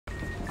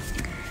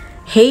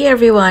Hey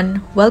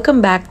everyone!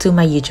 Welcome back to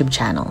my YouTube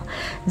channel.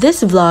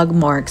 This vlog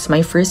marks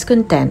my first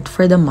content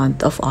for the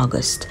month of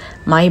August,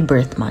 my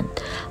birth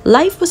month.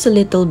 Life was a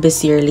little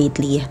busier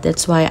lately,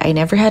 that's why I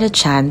never had a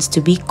chance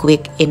to be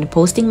quick in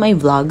posting my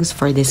vlogs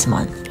for this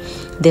month.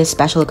 This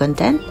special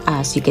content,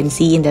 as you can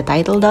see in the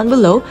title down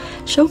below,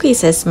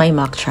 showcases my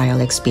mock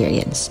trial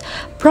experience.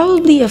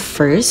 Probably a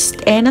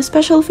first and a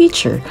special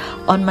feature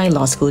on my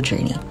law school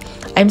journey.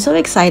 I'm so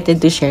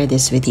excited to share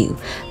this with you.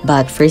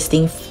 But first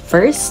thing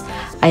first,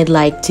 I'd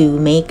like to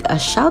make a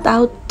shout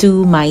out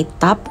to my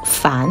top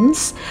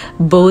fans,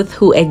 both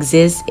who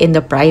exist in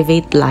the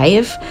private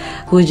life,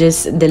 who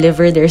just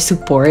deliver their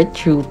support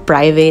through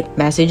private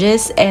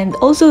messages, and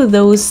also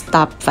those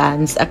top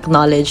fans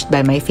acknowledged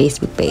by my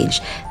Facebook page.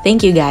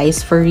 Thank you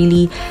guys for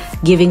really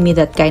giving me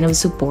that kind of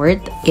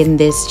support in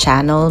this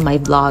channel, my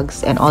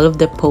vlogs, and all of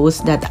the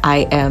posts that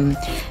I am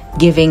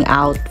giving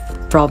out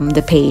from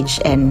the page.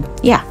 And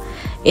yeah,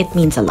 it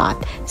means a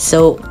lot.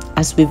 So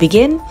as we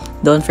begin,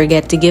 don't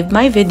forget to give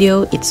my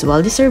video its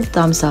well-deserved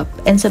thumbs up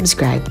and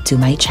subscribe to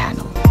my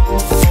channel.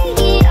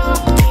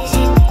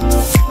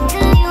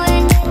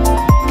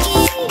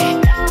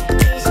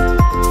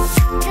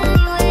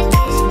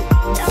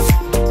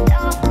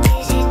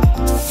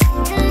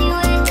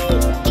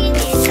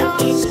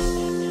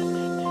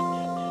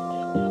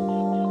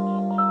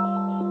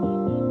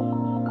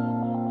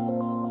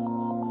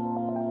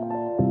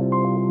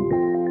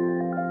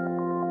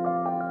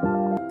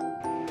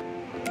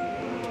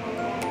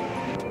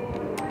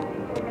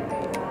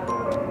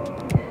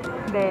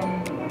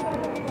 Then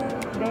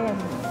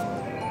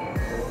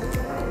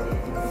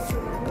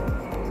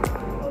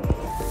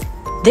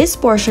this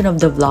portion of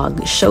the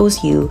vlog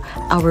shows you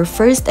our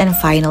first and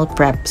final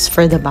preps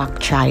for the mock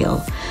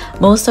trial.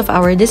 Most of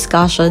our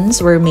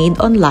discussions were made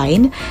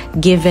online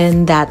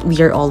given that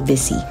we are all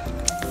busy.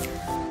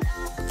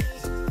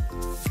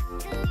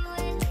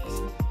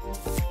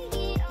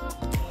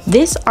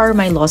 These are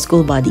my law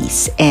school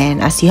buddies,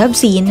 and as you have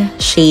seen,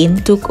 Shane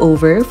took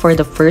over for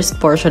the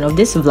first portion of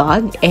this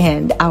vlog,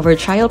 and our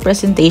trial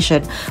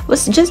presentation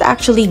was just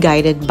actually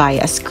guided by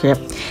a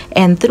script,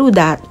 and through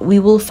that, we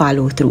will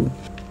follow through.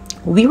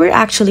 We were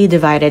actually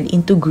divided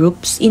into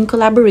groups in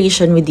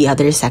collaboration with the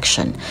other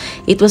section.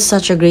 It was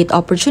such a great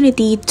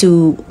opportunity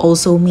to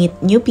also meet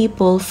new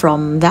people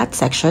from that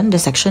section, the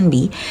section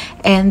B,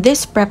 and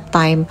this prep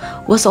time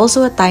was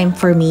also a time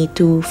for me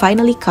to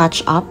finally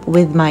catch up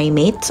with my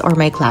mates or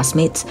my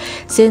classmates.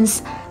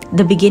 Since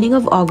the beginning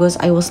of August,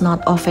 I was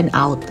not often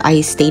out. I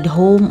stayed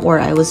home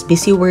or I was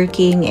busy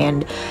working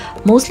and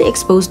mostly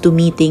exposed to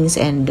meetings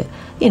and,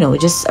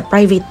 just a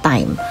private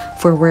time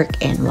for work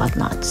and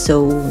whatnot.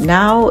 So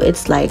now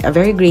it's like a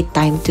very great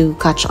time to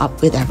catch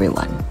up with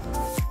everyone.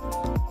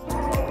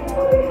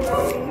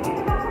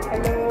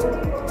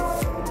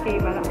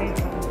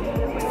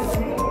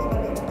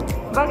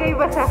 Bagay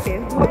ba sa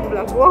akin?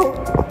 Mag-vlog. Wow!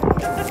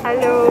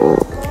 Hello!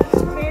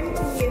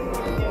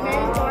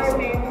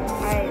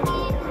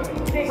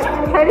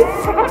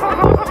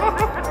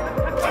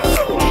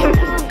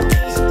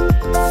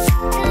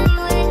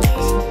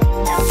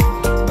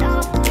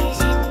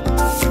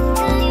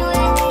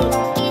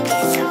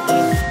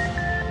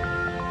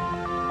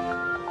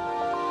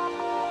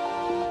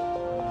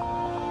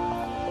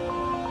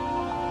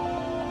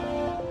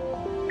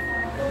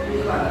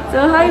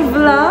 So hi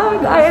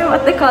vlog! I am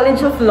at the College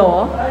of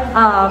Law.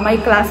 My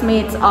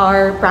classmates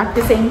are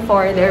practicing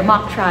for their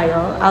mock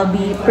trial. I'll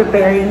be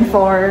preparing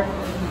for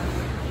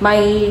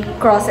my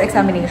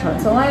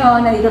cross-examination. So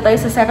ngayon, nandito tayo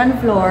sa second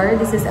floor.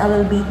 This is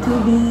LLB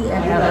 2B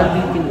and LLB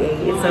 2A.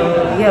 So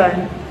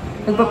yun,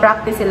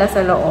 nagpa-practice sila sa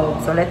loob.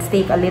 So let's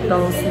take a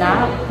little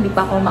snap. Hindi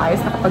pa ako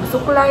maayos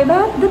nakapagsuklay,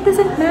 but that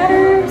doesn't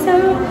matter. So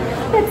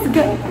let's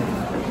go!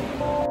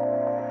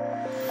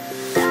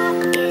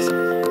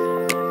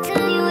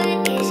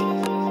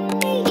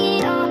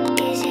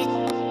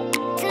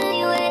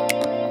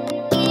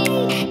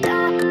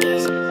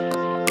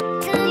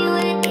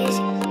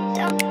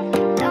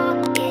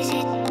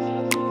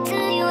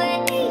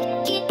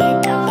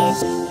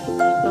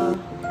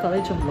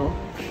 College of Law,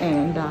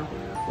 and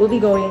we'll be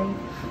going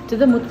to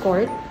the moot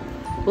court.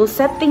 We'll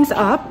set things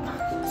up.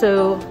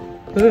 So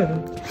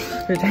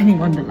we're turning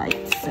on the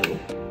lights. So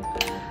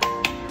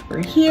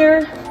we're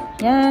here.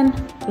 Yan.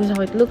 This is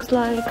how it looks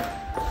like.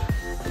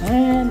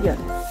 And yeah,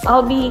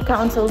 I'll be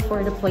counsel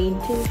for the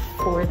plaintiff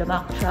for the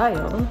mock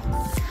trial,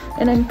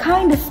 and I'm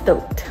kind of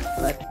stoked.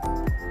 But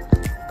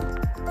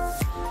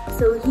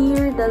so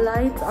here the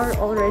lights are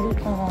already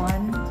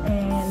on,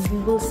 and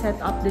we will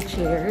set up the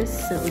chairs.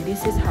 So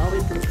this is how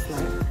it looks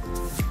like.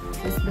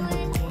 This is the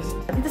moot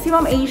court. Dito si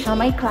Ma'am Asia,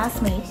 my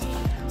classmate.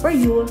 Where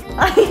you?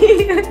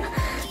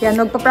 Yan,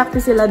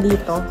 nagpa-practice sila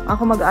dito.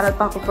 Ako mag-aaral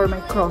pa ako for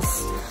my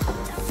cross.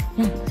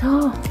 Yan.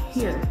 So,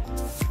 here.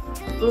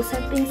 We'll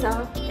set things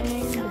up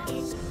and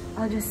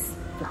I'll just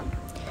vlog.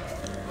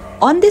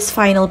 On this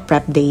final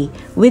prep day,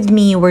 with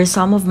me were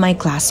some of my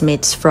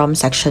classmates from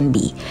Section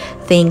B.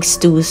 Thanks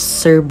to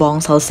Sir Bong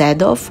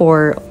Salcedo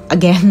for,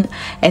 again,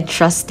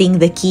 entrusting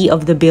the key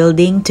of the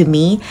building to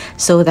me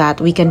so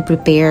that we can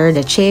prepare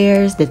the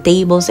chairs, the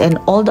tables, and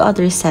all the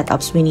other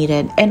setups we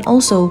needed. And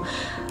also,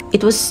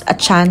 it was a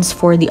chance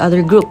for the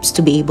other groups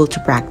to be able to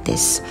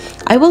practice.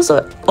 I was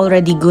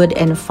already good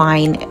and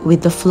fine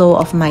with the flow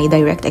of my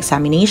direct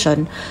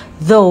examination,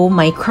 though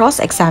my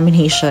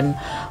cross-examination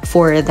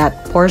for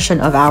that portion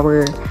of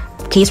our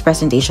case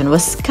presentation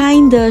was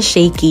kinda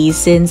shaky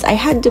since I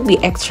had to be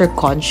extra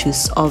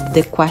conscious of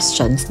the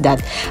questions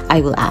that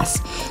I will ask.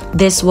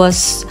 This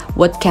was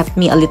what kept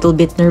me a little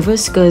bit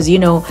nervous because,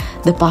 you know,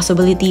 the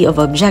possibility of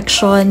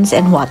objections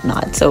and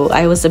whatnot. So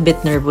I was a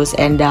bit nervous,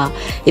 and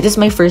it is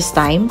my first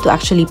time to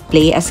actually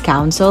play as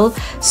counsel.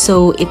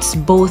 So it's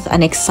both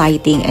an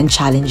exciting and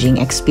challenging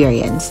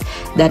experience.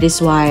 That is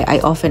why I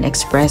often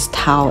expressed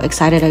how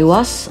excited I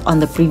was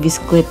on the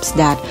previous clips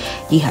that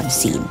you have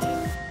seen.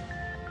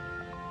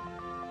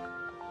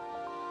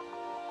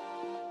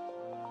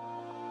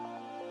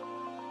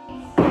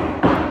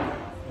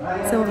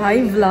 So,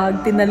 hi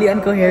vlog!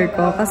 Tinalian ko hair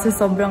ko kasi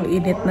sobrang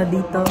init na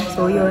dito.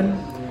 So, yun.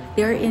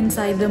 They are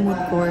inside the moot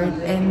court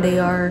and they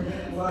are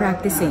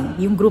practicing.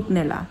 Yung group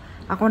nila.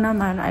 Ako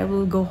naman, I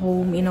will go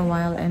home in a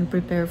while and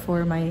prepare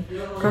for my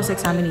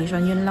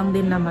cross-examination. Yun lang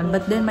din naman.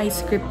 But then, may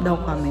script daw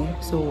kami.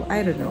 So,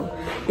 I don't know.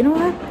 You know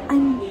what?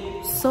 I'm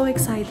so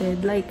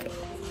excited. Like,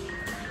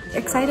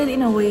 excited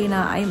in a way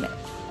na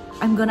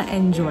I'm gonna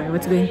enjoy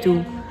what's going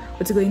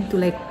to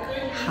like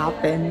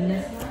happen.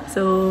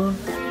 So,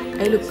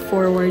 I look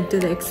forward to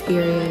the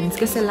experience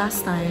kasi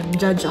last time,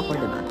 judge ako,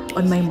 diba?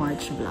 On my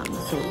March vlog.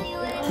 So,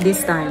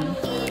 this time,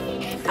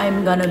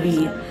 I'm gonna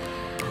be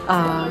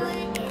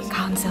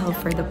counsel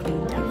for the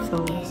plaintiff.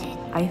 So,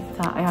 I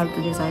thought I have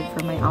to decide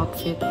for my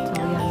outfit. So,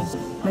 yeah.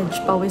 Medyo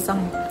pawis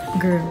ang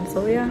girl.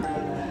 So, yeah.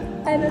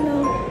 I don't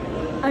know.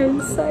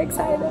 I'm so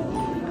excited.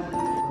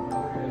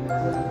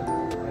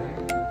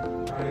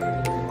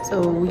 So,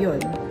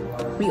 yun.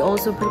 We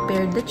also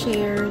prepared the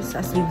chairs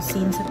as you've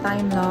seen sa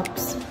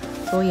time-lapse.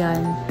 So,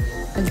 yan.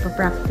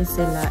 Nagpa-practice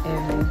sila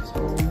So,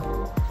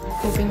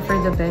 hoping for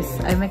the best.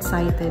 I'm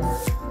excited.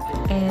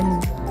 And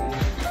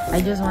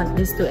I just want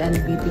this to end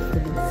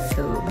beautifully.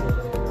 So,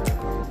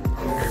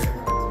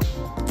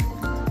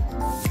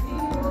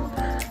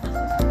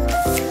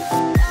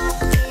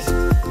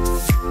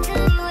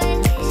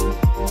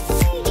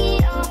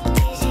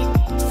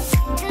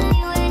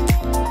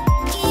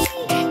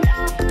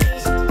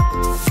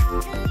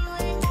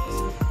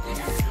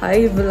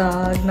 hi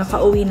vlog!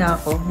 Nakauwi na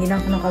ako. Hindi na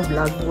ako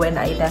naka-vlog when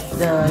I left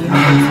the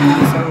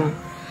university. So,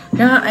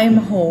 now I'm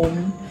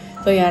home.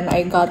 So, yan.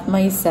 I got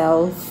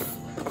myself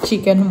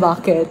chicken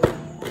bucket,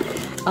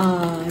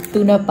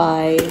 tuna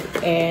pie,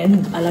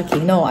 and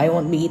alaking. No, I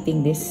won't be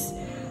eating this.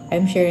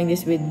 I'm sharing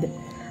this with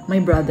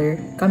my brother.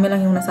 Kami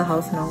lang yung nasa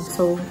house now.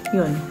 So,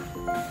 yun.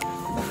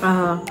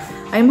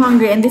 I'm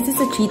hungry and this is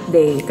a cheat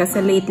day. Kasi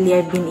lately,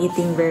 I've been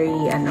eating very,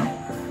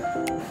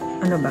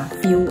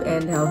 few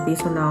and healthy.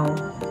 So, now,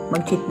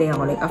 mag-cheat day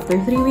ako. Like, after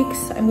 3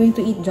 weeks, I'm going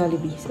to eat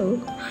Jollibee.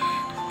 So,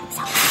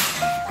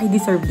 I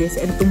deserve this.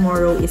 And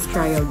tomorrow is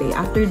trial day.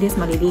 After this,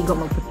 maliligo,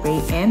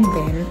 mag-pray, and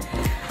then,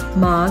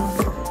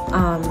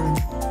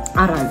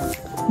 aral.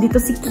 Dito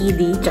si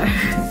Kiddy.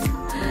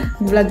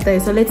 Vlog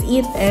tayo. So, let's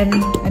eat, and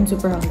I'm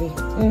super hungry.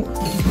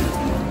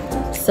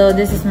 So,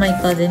 this is my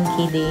cousin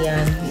Kiddy.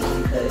 Yan.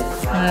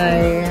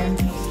 Hi.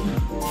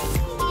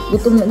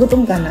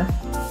 Gutom ka na?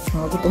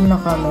 Oh, gutom na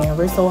kami.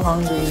 We're so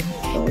hungry.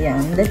 So,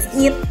 yan. Let's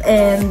eat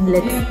and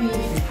let's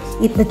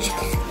eat the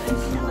chicken.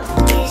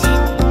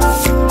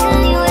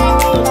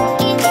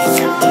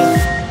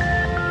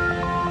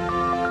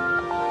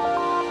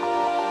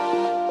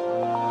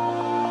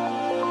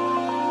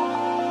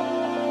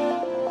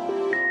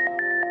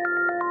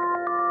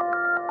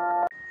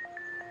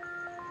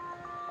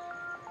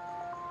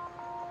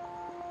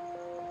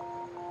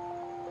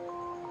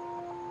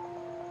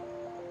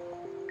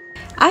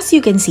 As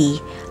you can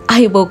see,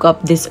 I woke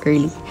up this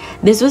early.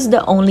 This was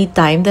the only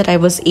time that I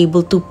was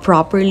able to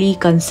properly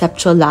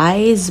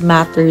conceptualize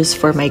matters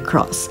for my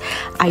cross.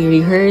 I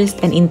rehearsed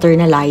and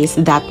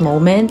internalized that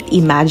moment,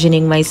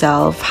 imagining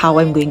myself how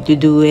I'm going to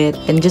do it,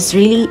 and just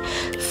really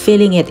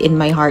feeling it in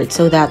my heart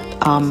so that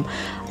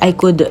I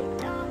could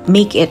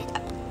make it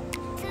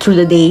through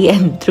the day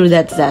and through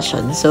that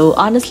session. So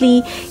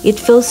honestly, it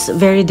feels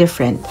very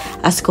different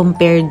as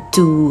compared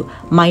to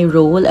my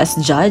role as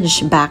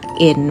judge back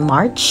in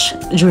March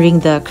during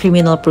the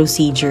criminal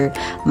procedure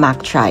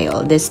mock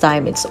trial. This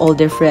time it's all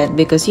different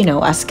because, you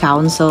know, as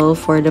counsel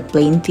for the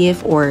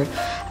plaintiff, or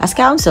as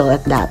counsel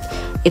at that,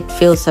 it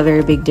feels a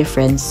very big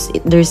difference.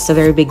 There's a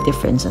very big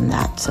difference on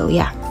that. So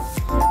yeah.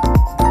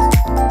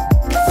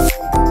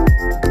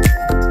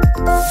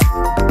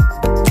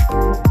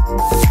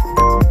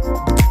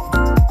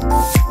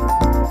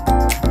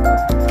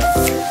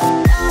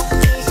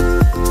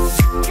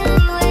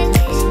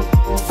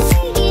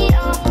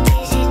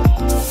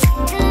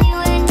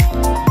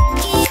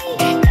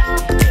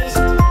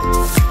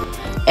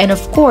 And of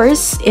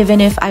course,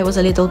 even if I was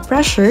a little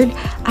pressured,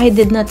 I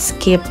did not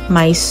skip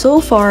my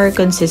so far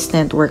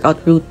consistent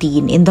workout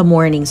routine in the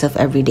mornings of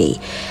every day.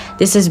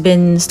 This has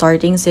been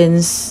starting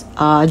since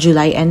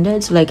July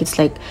ended, so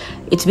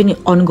it's been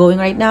ongoing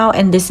right now,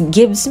 and this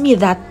gives me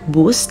that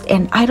boost.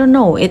 And I don't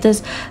know, it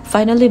has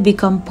finally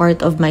become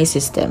part of my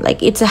system.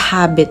 Like, it's a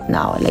habit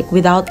now. Like,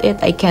 without it,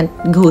 I can't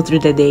go through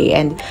the day.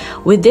 And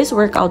with these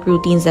workout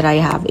routines that I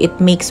have, it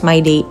makes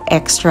my day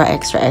extra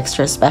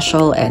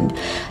special and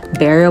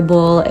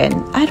bearable. And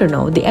I don't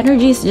know, the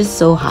energy is just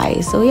so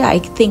high. So yeah, I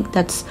think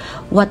that's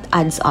what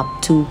adds up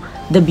to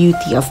the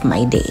beauty of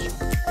my day.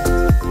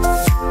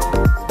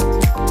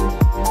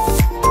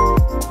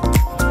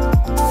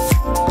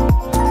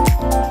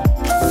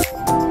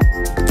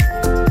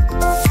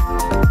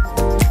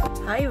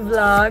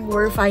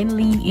 We're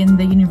finally in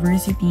the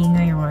university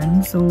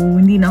ngayon. So,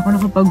 hindi na ako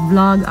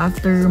nakapag-vlog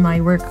after my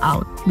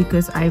workout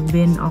because I've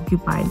been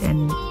occupied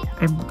and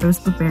I was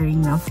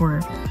preparing na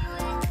for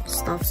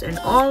stuffs. And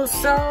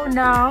also,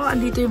 now,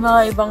 andito yung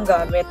mga ibang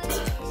gamit.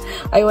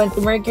 I went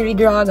to Mercury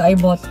Drug, I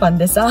bought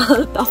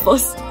pandesal,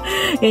 tapos,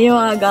 yan yung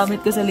mga gamit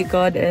ko sa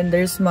likod, and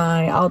there's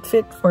my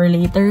outfit for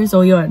later.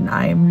 So yun,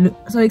 I'm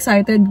so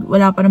excited.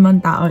 Wala pa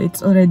naman tao.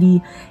 It's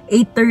already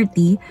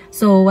 8:30,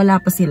 so wala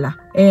pa sila.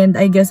 And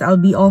I guess I'll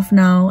be off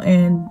now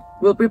and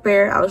we'll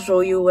prepare. I'll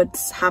show you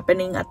what's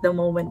happening at the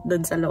moment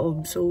dun sa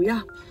loob. So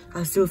yeah,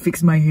 I'll still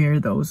fix my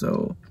hair though,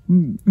 so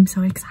I'm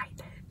so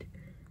excited.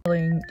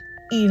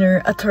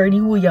 Inner attorney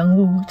Wuyang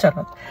Wu.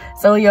 Charot.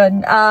 So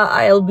yun,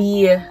 I'll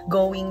be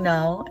going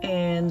now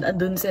and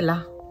andun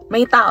sila.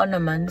 May tao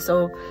naman,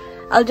 so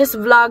I'll just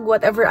vlog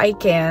whatever I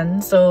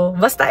can. So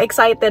basta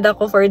excited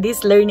ako for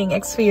this learning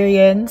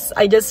experience.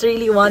 I just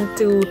really want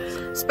to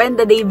spend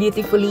the day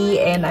beautifully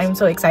and I'm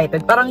so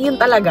excited. Parang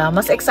yun talaga,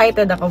 mas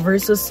excited ako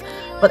versus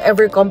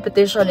whatever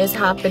competition is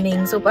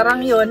happening. So parang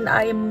yun,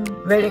 I'm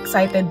very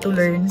excited to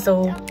learn.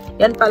 So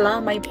yan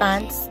pala, my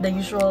pants, the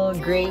usual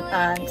gray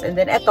pants. And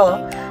then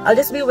eto, I'll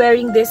just be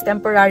wearing this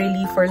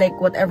temporarily for like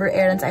whatever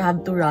errands I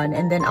have to run.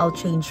 And then I'll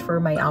change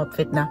for my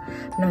outfit na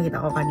nakita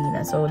ko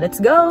kanina. So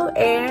let's go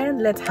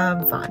and let's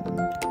have fun.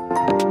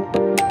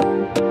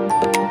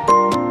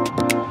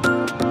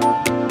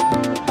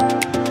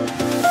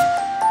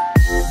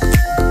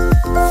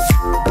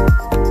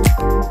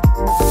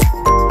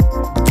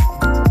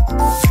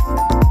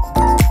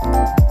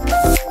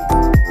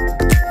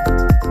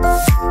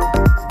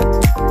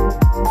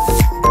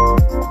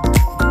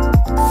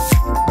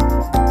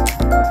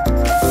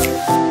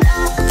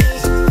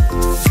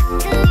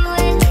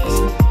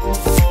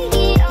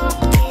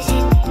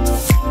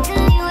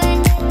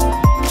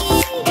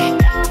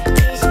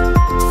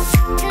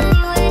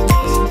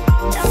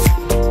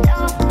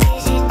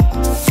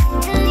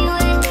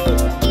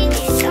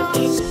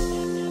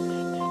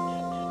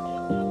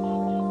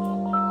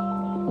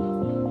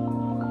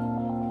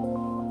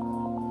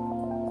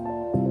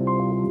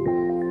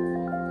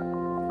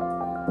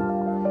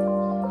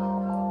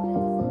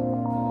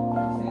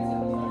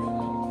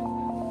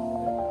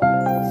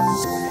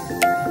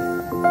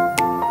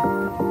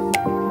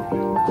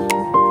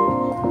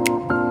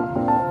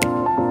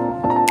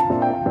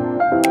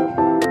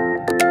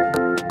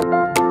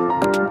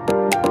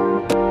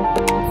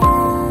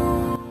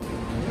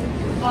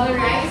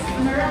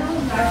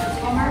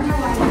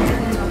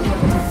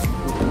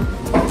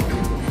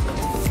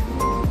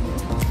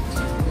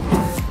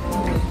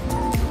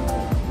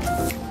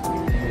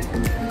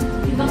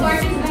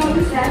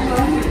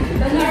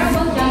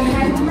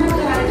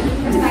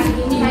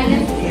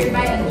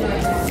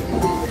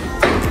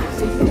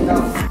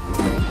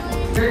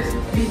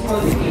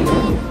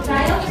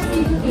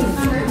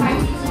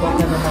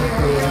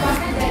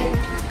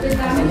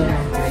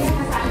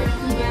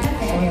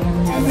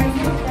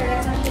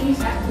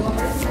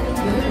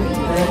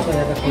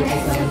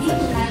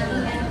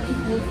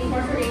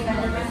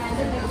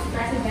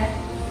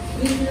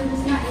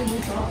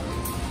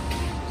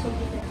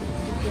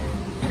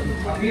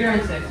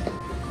 Appearances.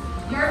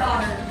 Your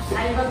Honor,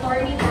 I am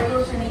Attorney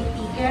Kharylle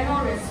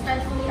Kenoh,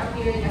 respectfully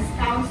appearing as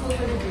counsel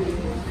for the jury.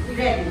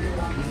 Ready.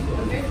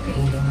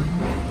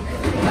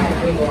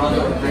 Your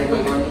Honor, I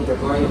will want to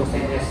prepare your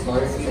sentence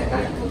for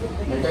second,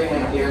 entering my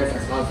appearance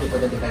as counsel for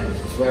the defendant.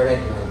 We are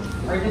ready.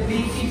 Are the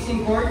plaintiffs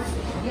in court?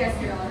 Yes,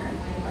 Your Honor.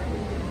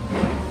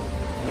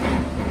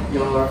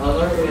 Your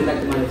Honor, we would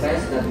like to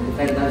manifest that the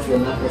defendants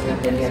will not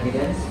present any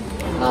evidence.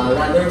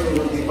 Rather, we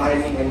will be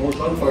filing a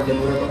motion for the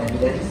durable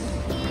evidence.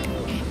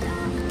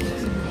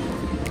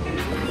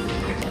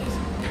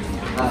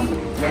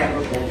 May I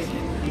approach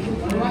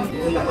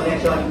in the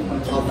connection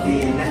of the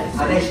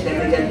alleged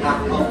negligent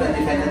act of the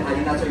defendant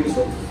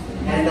Kharylleology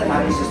and the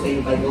damage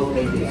sustained by both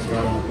plaintiffs. The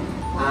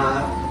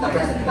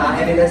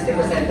evidence they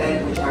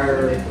presented, which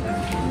are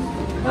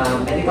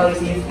medical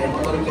receipts and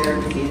authority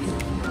receipts,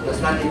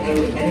 does not in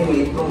any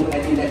way prove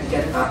any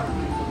negligent act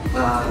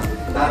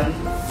done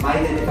by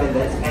the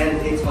defendants and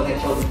its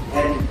connection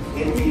and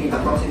in being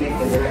approximate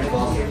and direct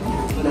cause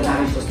to the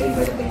damage sustained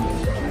by the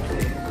plaintiffs.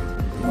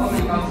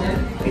 Comment, counsel.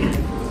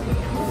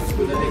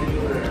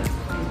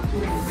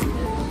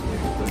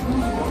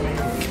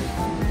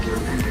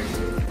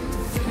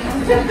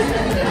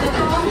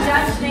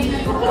 Judge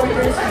Dana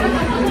orders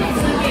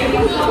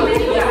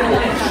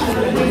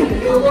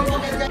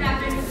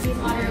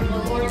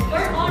honorable or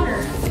your honor,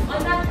 on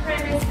that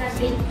premise that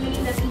they claim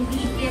that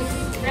indeed its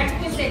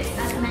requisites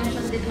as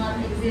mentioned did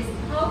not exist,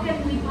 how can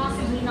we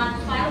possibly not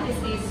file this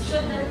case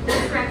should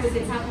those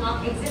requisites have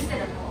not existed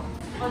at all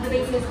on the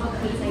basis of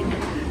case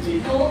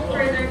identity? No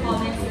further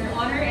comments, Your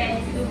Honor,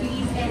 and to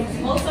please,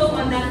 and also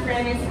on that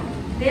premise,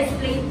 the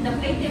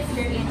plaintiffs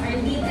herein are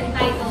indeed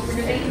entitled to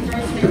the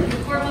reimbursement in the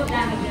form of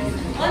damages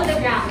on the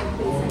ground of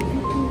case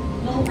identity.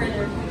 No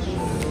further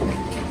questions.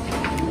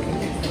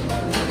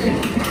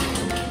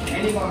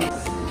 Any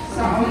comments?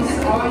 Sounds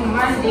on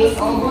Monday,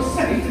 August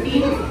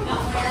 17.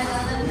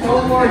 No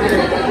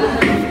order.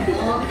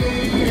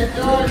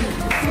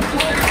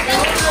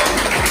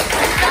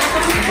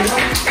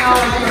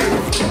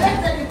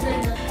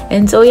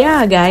 And so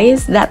yeah,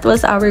 guys, that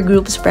was our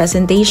group's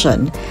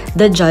presentation.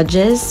 The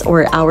judges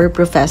or our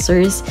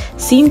professors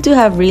seem to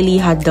have really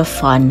had the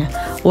fun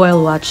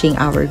while watching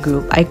our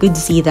group. I could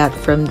see that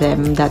from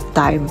them that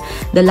time.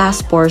 The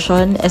last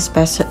portion,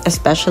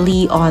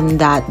 especially on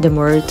that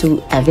demur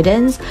to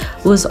evidence,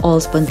 was all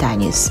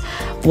spontaneous.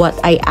 What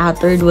I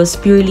uttered was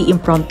purely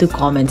impromptu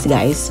comments,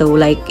 guys. So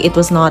like it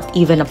was not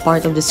even a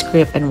part of the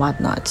script and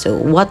whatnot. So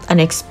what an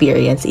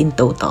experience in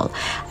total.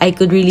 I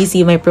could really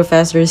see my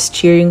professors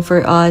cheering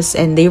for us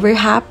and they were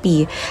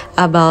happy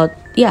about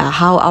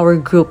how our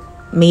group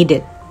made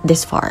it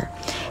this far.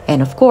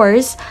 And of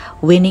course,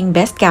 winning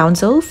Best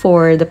Counsel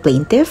for the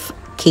plaintiff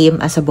came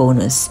as a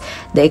bonus.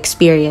 The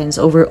experience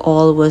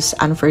overall was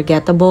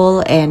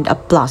unforgettable and a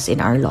plus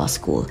in our law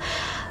school.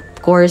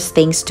 Of course,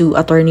 thanks to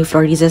Attorney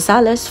Floriza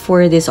Salas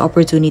for this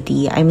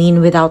opportunity. I mean,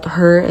 without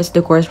her as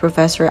the course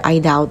professor, I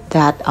doubt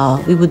that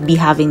we would be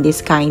having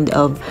this kind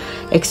of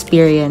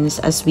experience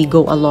as we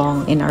go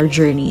along in our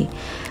journey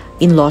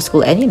in law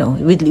school,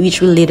 and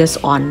which will lead us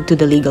on to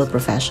the legal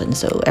profession.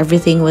 So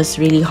everything was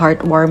really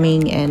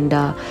heartwarming, and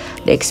the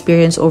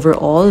experience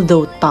overall,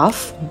 though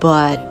tough,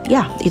 but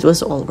yeah, it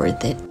was all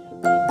worth it.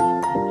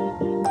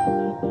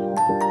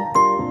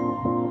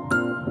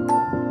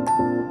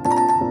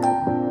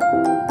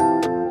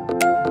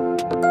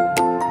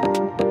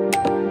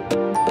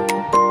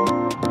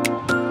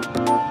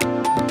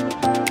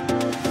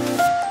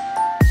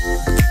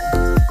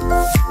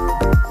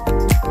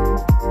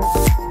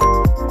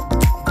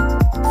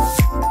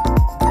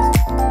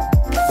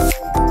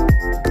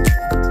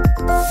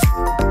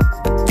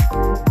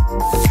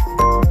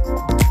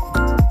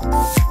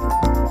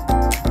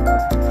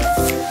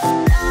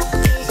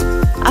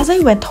 As I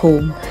went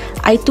home,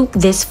 I took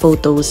these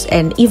photos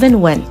and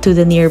even went to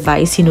the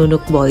nearby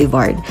Sinunok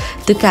Boulevard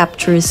to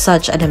capture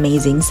such an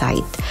amazing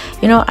sight.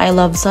 I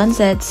love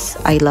sunsets,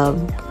 I love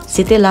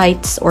city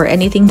lights or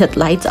anything that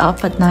lights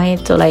up at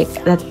night. So like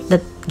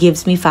that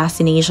gives me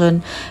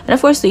fascination. And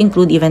of course, to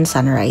include even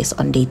sunrise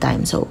on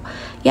daytime. So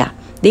yeah,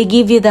 they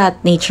give you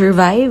that nature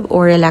vibe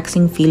or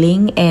relaxing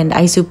feeling, and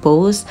I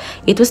suppose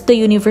it was the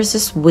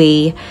universe's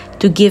way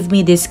to give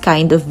me this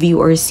kind of view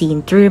or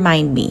scene to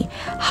remind me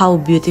how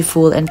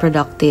beautiful and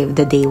productive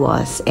the day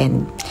was,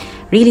 and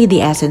really the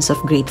essence of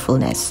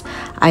gratefulness.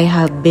 I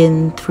have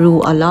been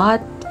through a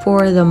lot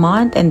for the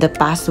month and the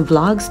past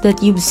vlogs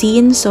that you've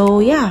seen,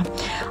 so yeah,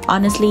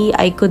 honestly,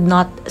 I could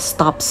not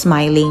stop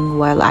smiling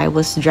while I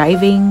was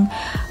driving,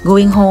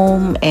 going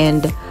home,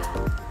 and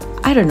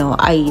I don't know,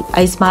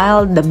 I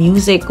smiled, the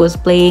music was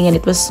playing, and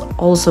it was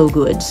also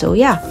good. So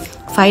yeah,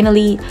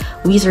 finally,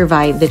 we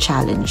survived the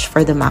challenge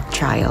for the mock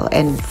trial,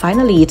 and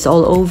finally, it's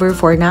all over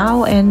for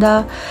now, and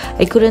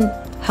I couldn't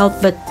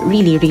help but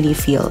really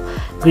feel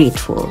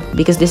grateful,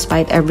 because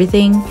despite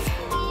everything,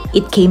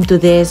 it came to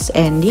this,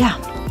 and yeah,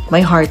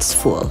 my heart's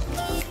full.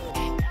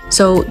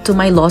 So, to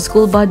my law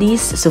school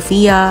buddies,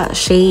 Sophia,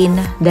 Shane,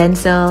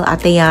 Denzel,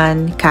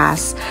 Atayan,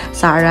 Cass,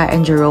 Sarah,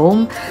 and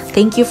Jerome,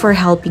 thank you for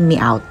helping me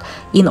out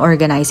in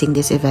organizing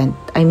this event.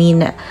 I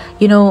mean,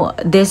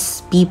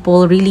 these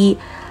people really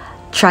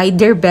tried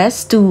their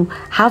best to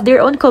have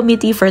their own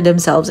committee for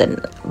themselves,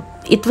 and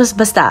it was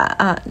basta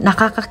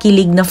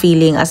nakakakilig na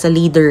feeling as a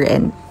leader,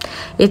 and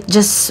it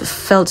just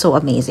felt so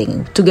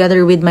amazing.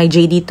 Together with my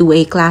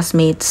JD2A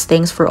classmates,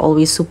 thanks for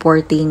always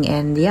supporting,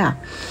 and yeah,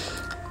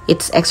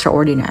 it's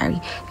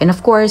extraordinary. And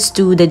of course,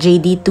 to the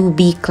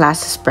JD2B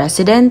class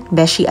president,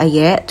 Beshi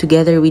Aye,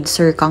 together with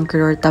Sir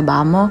Conqueror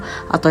Tabamo,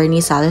 Attorney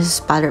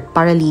Salas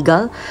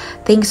Paralegal,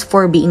 thanks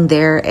for being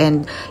there,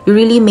 and you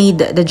really made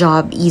the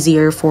job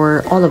easier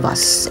for all of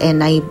us.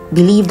 And I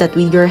believe that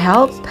with your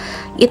help,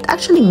 it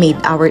actually made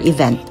our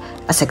event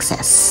a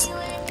success.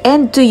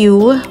 And to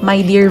you,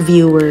 my dear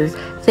viewer,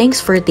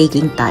 thanks for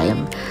taking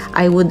time.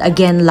 I would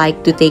again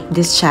like to take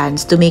this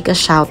chance to make a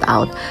shout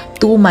out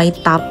to my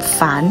top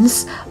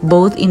fans,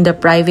 both in the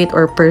private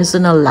or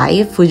personal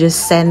life, who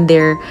just send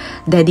their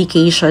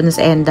dedications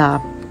and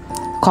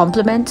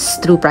compliments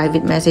through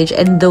private message,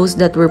 and those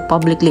that were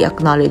publicly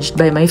acknowledged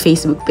by my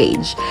Facebook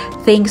page.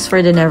 Thanks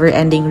for the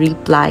never-ending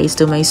replies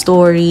to my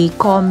story,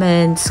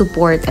 comments,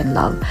 support, and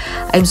love.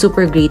 I'm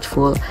super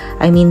grateful.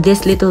 I mean,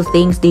 these little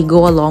things, they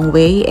go a long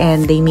way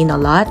and they mean a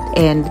lot,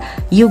 and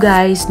you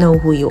guys know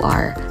who you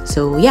are.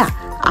 So yeah,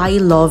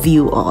 I love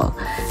you all.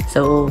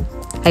 So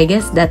I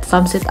guess that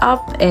sums it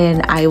up,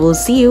 and I will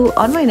see you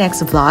on my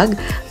next vlog.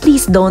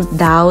 Please don't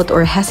doubt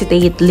or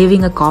hesitate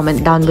leaving a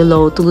comment down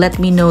below to let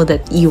me know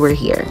that you were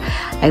here.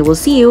 I will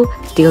see you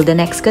till the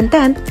next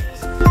content.